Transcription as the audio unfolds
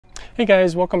Hey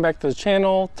guys, welcome back to the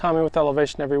channel. Tommy with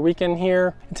Elevation Every Weekend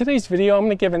here. In today's video, I'm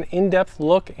going to give an in-depth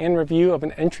look and review of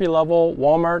an entry-level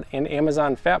Walmart and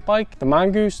Amazon fat bike, the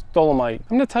Mongoose Dolomite.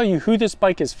 I'm going to tell you who this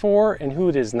bike is for and who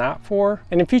it is not for.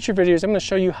 And in future videos, I'm going to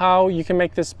show you how you can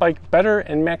make this bike better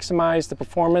and maximize the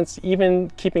performance,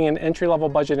 even keeping an entry-level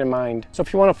budget in mind. So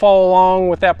if you want to follow along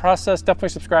with that process, definitely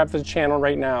subscribe to the channel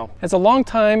right now. As a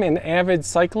long-time and avid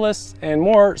cyclist, and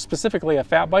more specifically a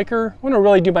fat biker, I want to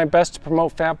really do my best to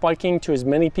promote fat biking to as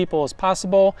many people as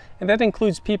possible, and that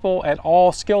includes people at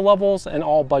all skill levels and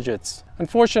all budgets.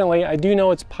 Unfortunately, I do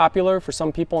know it's popular for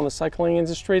some people in the cycling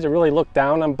industry to really look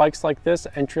down on bikes like this,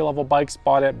 entry-level bikes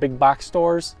bought at big box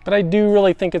stores. But I do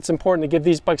really think it's important to give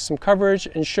these bikes some coverage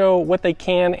and show what they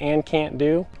can and can't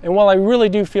do. And while I really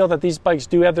do feel that these bikes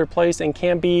do have their place and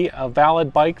can be a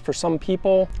valid bike for some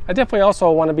people, I definitely also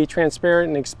want to be transparent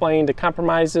and explain the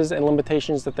compromises and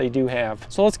limitations that they do have.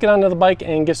 So let's get onto the bike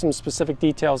and give some specific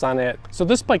details on it. So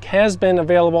this bike has been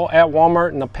available at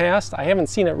Walmart in the past. I haven't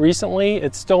seen it recently.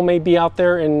 It still may be out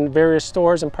there in various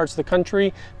stores in parts of the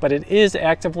country, but it is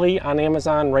actively on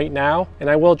Amazon right now, and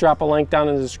I will drop a link down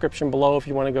in the description below if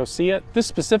you want to go see it. This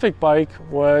specific bike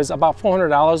was about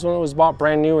 $400 when it was bought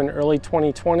brand new in early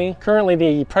 2020. Currently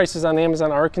the prices on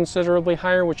Amazon are considerably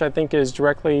higher, which I think is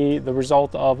directly the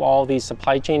result of all these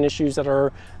supply chain issues that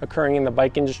are occurring in the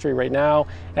bike industry right now,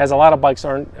 as a lot of bikes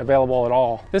aren't available at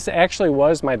all. This actually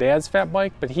was my dad's fat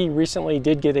bike, but he recently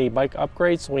did get a bike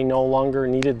upgrade, so he no longer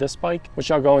needed this bike,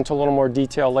 which I'll go into a little more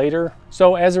detail later.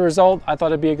 So as a result, I thought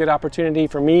it'd be a good opportunity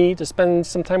for me to spend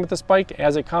some time with this bike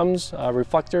as it comes,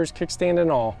 reflectors, kickstand and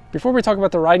all. Before we talk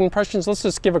about the ride impressions, let's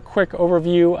just give a quick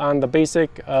overview on the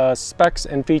basic specs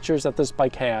and features that this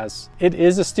bike has. It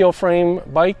is a steel frame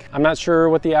bike. I'm not sure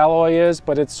what the alloy is,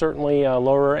 but it's certainly a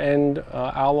lower end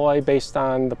alloy based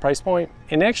on the price point.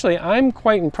 And actually, I'm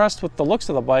quite impressed with the looks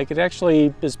of the bike. It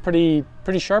actually is pretty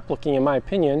sharp looking in my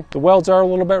opinion. The welds are a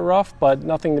little bit rough, but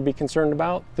nothing to be concerned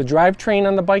about. The drivetrain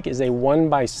on the bike is a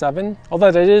 1x7. Although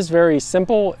it is very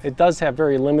simple, it does have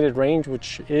very limited range,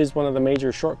 which is one of the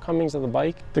major shortcomings of the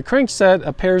bike. The crankset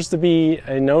appears to be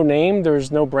a no name.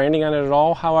 There's no branding on it at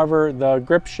all. However, the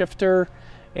grip shifter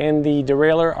and the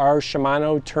derailleur are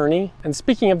Shimano tourney. And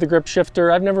speaking of the grip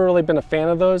shifter, I've never really been a fan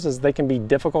of those as they can be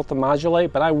difficult to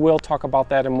modulate, but I will talk about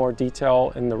that in more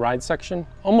detail in the ride section.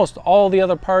 Almost all the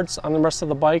other parts on the rest of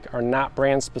the bike are not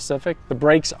brand specific. The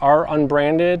brakes are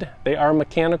unbranded, they are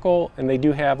mechanical, and they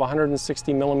do have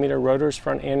 160mm rotors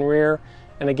front and rear.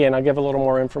 And again, I'll give a little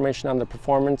more information on the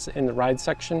performance in the ride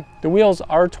section. The wheels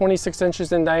are 26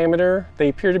 inches in diameter. They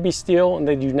appear to be steel and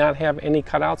they do not have any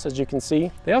cutouts, as you can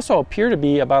see. They also appear to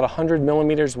be about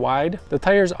 100mm wide. The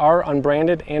tires are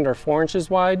unbranded and are 4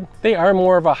 inches wide. They are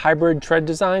more of a hybrid tread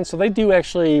design, so they do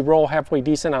actually roll halfway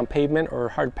decent on pavement or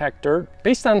hard packed dirt.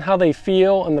 Based on how they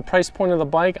feel and the price point of the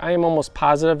bike, I am almost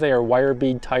positive they are wire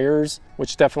bead tires,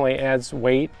 which definitely adds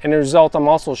weight. And as a result, I'm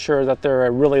also sure that they're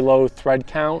a really low thread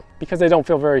count because they don't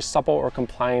feel very supple or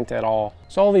compliant at all.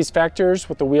 So all these factors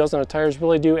with the wheels and the tires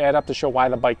really do add up to show why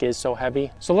the bike is so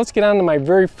heavy. So let's get on to my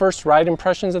very first ride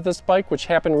impressions of this bike, which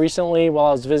happened recently while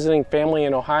I was visiting family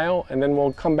in Ohio, and then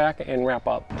we'll come back and wrap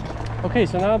up. Okay,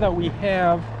 so now that we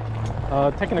have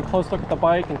taken a close look at the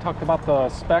bike and talked about the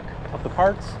spec of the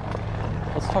parts,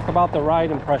 let's talk about the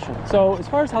ride impression. So as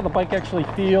far as how the bike actually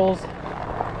feels,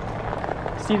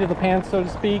 seat of the pants, so to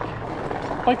speak,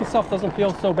 the bike itself doesn't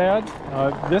feel so bad.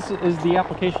 This is the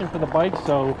application for the bike,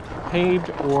 so paved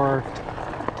or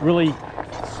really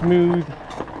smooth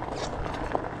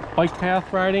bike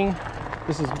path riding,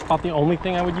 this is about the only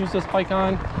thing I would use this bike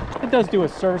on. It does do a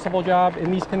serviceable job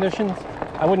in these conditions.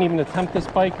 I wouldn't even attempt this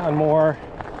bike on more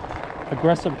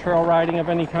aggressive trail riding of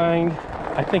any kind.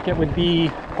 I think it would be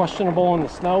questionable in the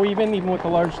snow even with the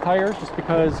large tires, just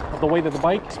because of the weight of the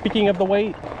bike. Speaking of the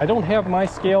weight, I don't have my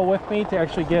scale with me to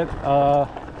actually get a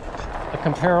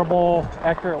comparable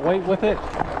accurate weight with it,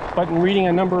 but in reading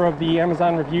a number of the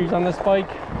Amazon reviews on this bike,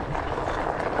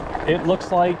 it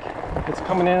looks like it's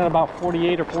coming in at about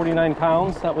 48 or 49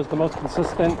 pounds. That was the most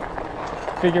consistent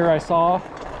figure I saw.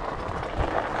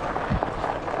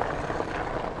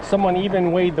 Someone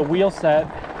even weighed the wheel set,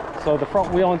 so the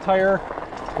front wheel and tire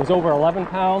was over 11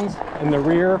 pounds and the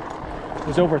rear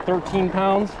was over 13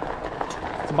 pounds.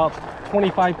 It's about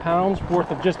 25 pounds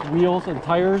worth of just wheels and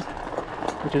tires,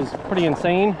 which is pretty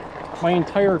insane. My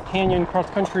entire Canyon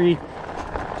cross-country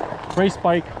race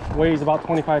bike weighs about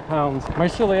 25 pounds. My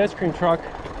Chili ice cream truck,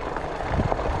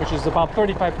 which is about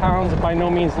 35 pounds and by no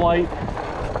means light,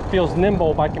 feels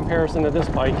nimble by comparison to this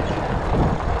bike.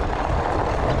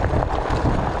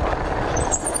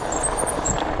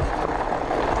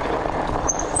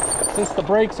 Since the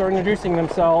brakes are introducing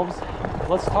themselves,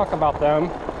 let's talk about them.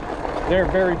 They're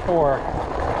very poor.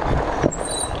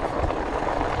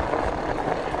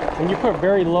 When you put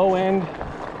very low end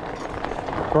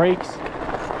brakes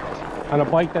on a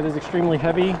bike that is extremely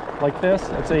heavy like this,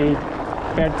 it's a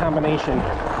bad combination.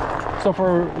 So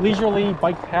for leisurely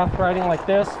bike path riding like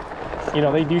this, you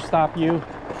know, they do stop you.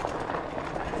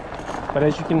 But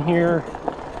as you can hear,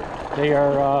 they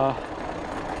are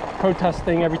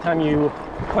protesting every time you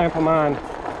clamp them on.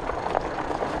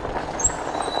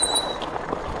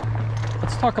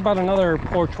 Let's talk about another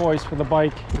poor choice for the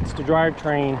bike. It's the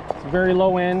drivetrain. It's very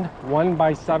low end,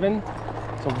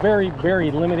 1x7. So very, very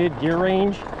limited gear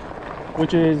range,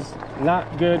 which is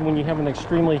not good when you have an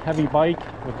extremely heavy bike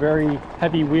with very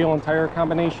heavy wheel and tire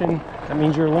combination. That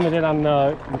means you're limited on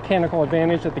the mechanical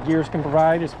advantage that the gears can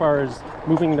provide as far as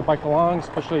moving the bike along,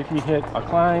 especially if you hit a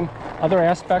climb. Other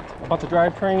aspect about the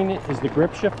drivetrain is the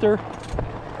grip shifter.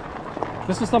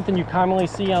 This is something you commonly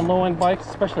see on low-end bikes,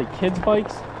 especially kids'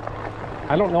 bikes.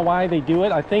 I don't know why they do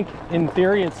it. I think in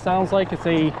theory it sounds like it's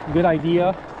a good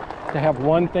idea to have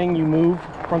one thing you move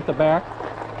front to back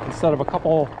instead of a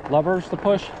couple levers to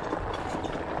push.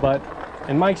 But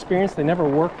in my experience, they never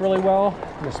work really well,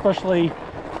 especially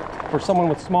for someone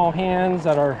with small hands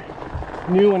that are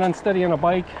new and unsteady on a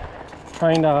bike.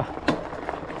 Trying to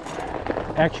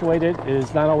actuate it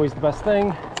is not always the best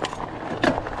thing.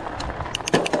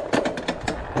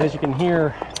 And as you can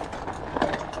hear,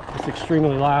 it's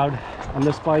extremely loud on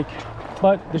this bike,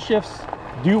 but the shifts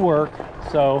do work.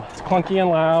 So it's clunky and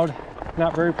loud,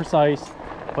 not very precise,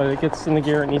 but it gets in the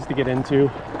gear it needs to get into.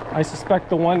 I suspect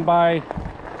the 1x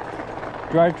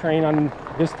drivetrain on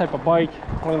this type of bike,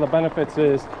 one of the benefits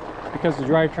is because the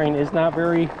drivetrain is not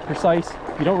very precise,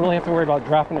 you don't really have to worry about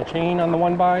dropping a chain on the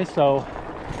 1x, so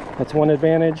that's one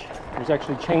advantage. There's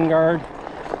actually chain guard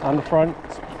on the front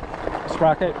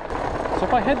sprocket. So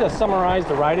if I had to summarize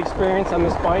the ride experience on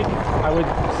this bike, I would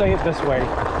say it this way.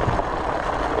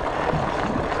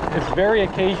 It's very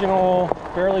occasional,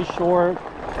 fairly short,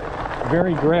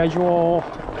 very gradual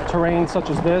terrain such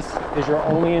as this is your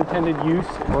only intended use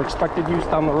or expected use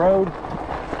down the road.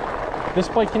 This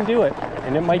bike can do it,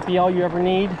 and it might be all you ever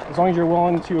need. As long as you're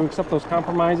willing to accept those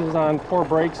compromises on poor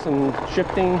brakes and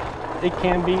shifting, it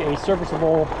can be a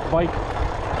serviceable bike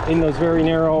in those very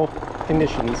narrow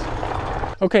conditions.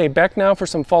 Okay, back now for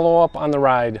some follow-up on the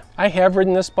ride. I have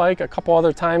ridden this bike a couple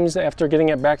other times after getting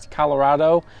it back to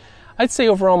Colorado. I'd say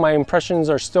overall my impressions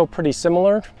are still pretty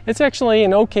similar. It's actually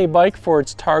an okay bike for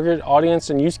its target audience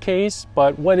and use case,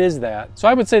 but what is that? So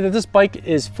I would say that this bike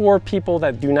is for people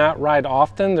that do not ride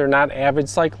often. They're not avid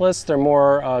cyclists. They're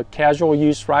more casual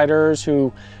use riders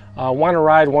who want to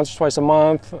ride once or twice a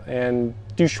month and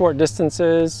do short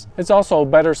distances. It's also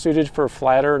better suited for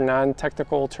flatter,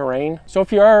 non-technical terrain. So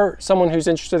if you are someone who's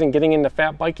interested in getting into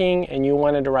fat biking and you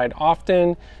wanted to ride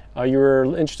often, you're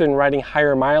interested in riding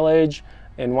higher mileage,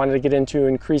 and wanted to get into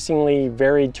increasingly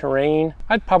varied terrain,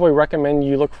 I'd probably recommend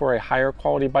you look for a higher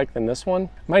quality bike than this one.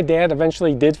 My dad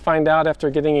eventually did find out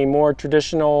after getting a more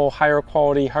traditional, higher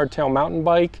quality hardtail mountain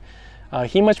bike.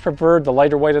 He much preferred the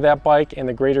lighter weight of that bike and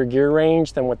the greater gear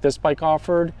range than what this bike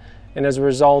offered. And as a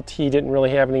result, he didn't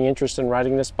really have any interest in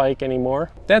riding this bike anymore.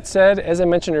 That said, as I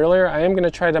mentioned earlier, I am going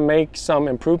to try to make some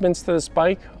improvements to this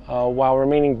bike while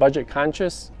remaining budget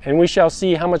conscious, and we shall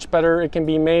see how much better it can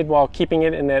be made while keeping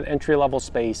it in that entry-level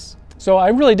space. So I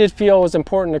really did feel it was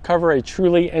important to cover a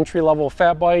truly entry-level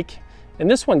fat bike. And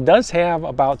this one does have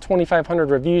about 2,500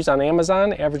 reviews on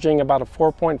Amazon, averaging about a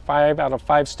 4.5 out of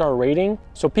 5-star rating.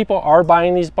 So people are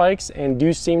buying these bikes and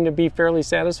do seem to be fairly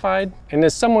satisfied. And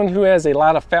as someone who has a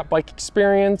lot of fat bike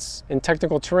experience in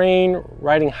technical terrain,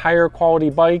 riding higher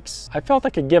quality bikes, I felt I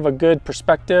could give a good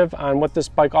perspective on what this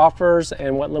bike offers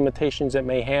and what limitations it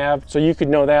may have, so you could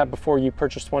know that before you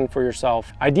purchase one for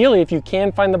yourself. Ideally, if you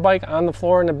can find the bike on the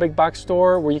floor in a big box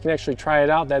store where you can actually try it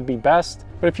out, that'd be best.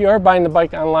 But if you are buying the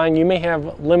bike online, you may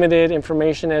have limited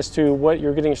information as to what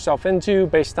you're getting yourself into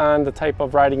based on the type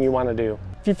of riding you want to do.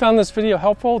 If you found this video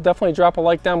helpful, definitely drop a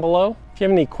like down below. If you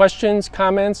have any questions,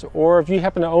 comments, or if you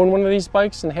happen to own one of these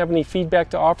bikes and have any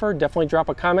feedback to offer, definitely drop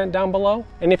a comment down below.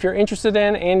 And if you're interested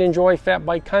in and enjoy fat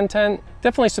bike content,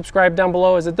 definitely subscribe down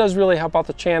below, as it does really help out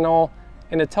the channel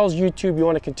and it tells YouTube you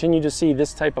want to continue to see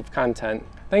this type of content.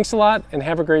 Thanks a lot and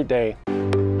have a great day.